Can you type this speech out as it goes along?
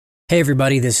Hey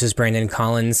everybody, this is Brandon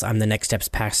Collins. I'm the Next Steps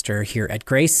pastor here at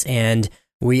Grace, and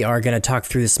we are going to talk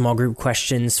through the small group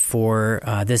questions for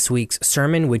this week's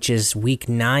sermon, which is week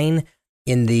 9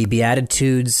 in the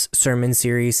Beatitudes sermon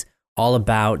series, all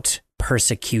about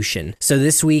persecution. So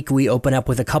this week we open up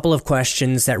with a couple of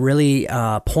questions that really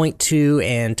point to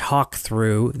and talk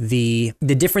through the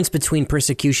difference between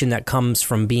persecution that comes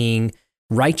from being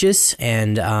righteous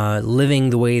and living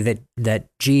the way that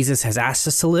Jesus has asked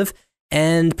us to live,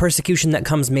 and persecution that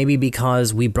comes maybe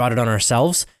because we brought it on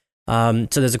ourselves. So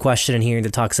there's a question in here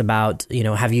that talks about,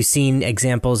 have you seen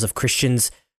examples of Christians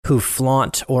who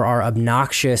flaunt or are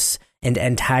obnoxious and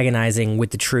antagonizing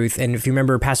with the truth? And if you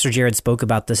remember, Pastor Jared spoke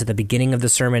about this at the beginning of the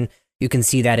sermon. You can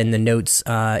see that in the notes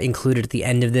included at the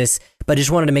end of this. But I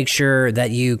just wanted to make sure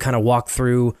that you kind of walk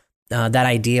through that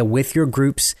idea with your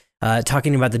groups,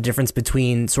 talking about the difference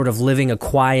between sort of living a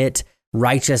quiet,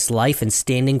 righteous life and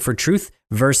standing for truth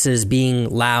versus being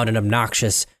loud and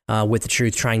obnoxious with the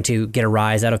truth, trying to get a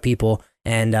rise out of people,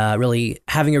 and really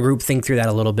having a group think through that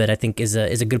a little bit, I think is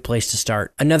a good place to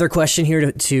start. Another question here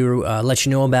to let you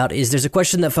know about is there's a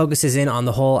question that focuses in on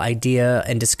the whole idea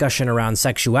and discussion around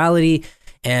sexuality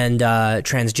and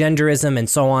transgenderism and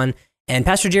so on. And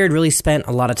Pastor Jared really spent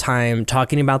a lot of time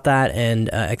talking about that and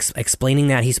explaining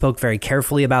that. He spoke very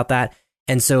carefully about that.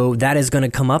 And so that is going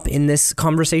to come up in this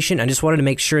conversation. I just wanted to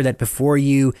make sure that before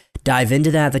you dive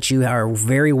into that you are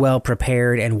very well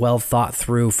prepared and well thought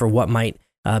through for what might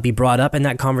be brought up in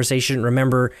that conversation.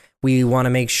 Remember, we want to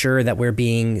make sure that we're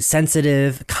being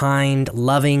sensitive, kind,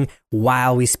 loving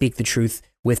while we speak the truth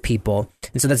with people.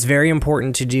 And so that's very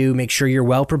important to do. Make sure you're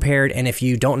well prepared. And if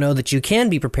you don't know that you can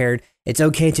be prepared, it's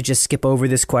okay to just skip over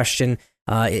this question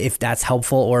if that's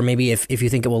helpful, or maybe if you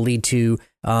think it will lead to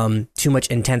too much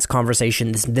intense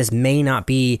conversation. This may not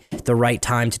be the right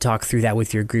time to talk through that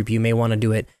with your group. You may want to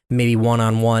do it maybe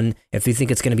one-on-one if you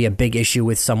think it's going to be a big issue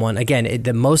with someone. Again,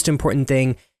 the most important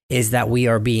thing is that we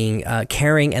are being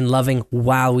caring and loving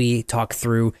while we talk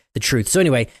through the truth. So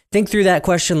anyway, think through that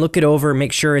question, look it over,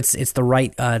 make sure it's the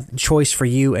right choice for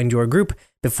you and your group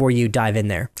before you dive in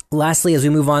there. Lastly, as we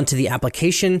move on to the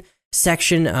application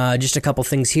section, just a couple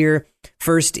things here.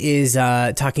 First is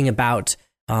talking about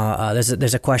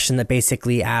there's a question that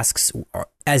basically asks,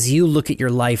 as you look at your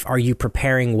life, are you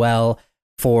preparing well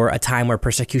for a time where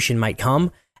persecution might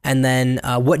come? And then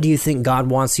what do you think God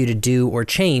wants you to do or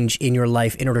change in your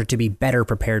life in order to be better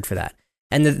prepared for that?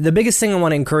 And the biggest thing I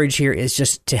want to encourage here is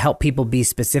just to help people be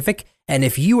specific. And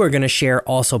if you are going to share,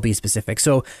 also be specific.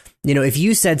 So, if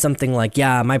you said something like,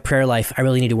 yeah, my prayer life, I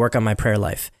really need to work on my prayer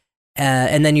life.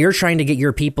 And then you're trying to get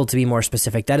your people to be more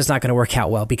specific, that is not going to work out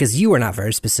well because you are not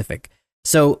very specific.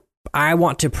 So I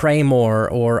want to pray more,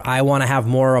 or I want to have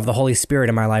more of the Holy Spirit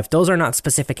in my life. Those are not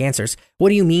specific answers. What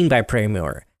do you mean by pray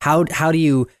more? How do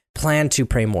you plan to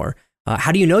pray more?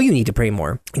 How do you know you need to pray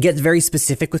more? Get very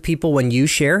specific with people when you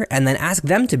share, and then ask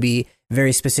them to be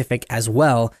very specific as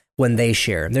well when they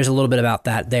share. There's a little bit about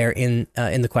that there in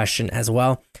the question as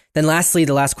well. Then lastly,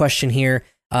 the last question here,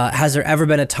 has there ever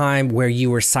been a time where you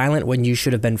were silent when you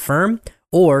should have been firm,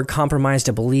 or compromised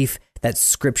a belief that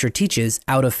Scripture teaches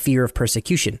out of fear of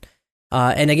persecution?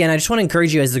 And again, I just want to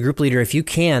encourage you as the group leader, if you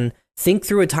can, think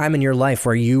through a time in your life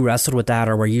where you wrestled with that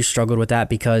or where you struggled with that,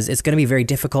 because it's going to be very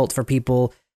difficult for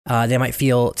people. They might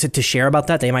feel to share about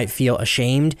that. They might feel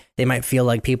ashamed. They might feel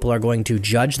like people are going to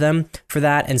judge them for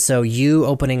that. And so you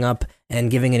opening up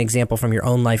and giving an example from your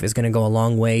own life is going to go a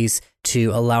long ways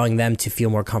to allowing them to feel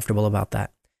more comfortable about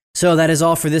that. So that is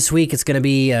all for this week. It's going to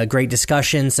be a great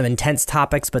discussion, some intense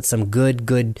topics, but some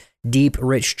good, deep,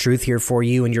 rich truth here for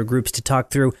you and your groups to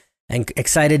talk through. And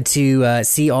excited to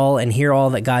see all and hear all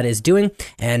that God is doing.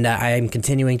 And I am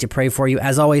continuing to pray for you.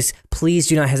 As always, please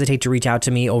do not hesitate to reach out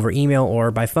to me over email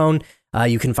or by phone.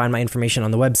 You can find my information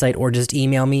on the website, or just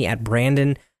email me at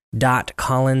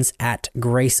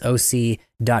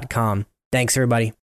brandon.collins@graceoc.com. Thanks, everybody.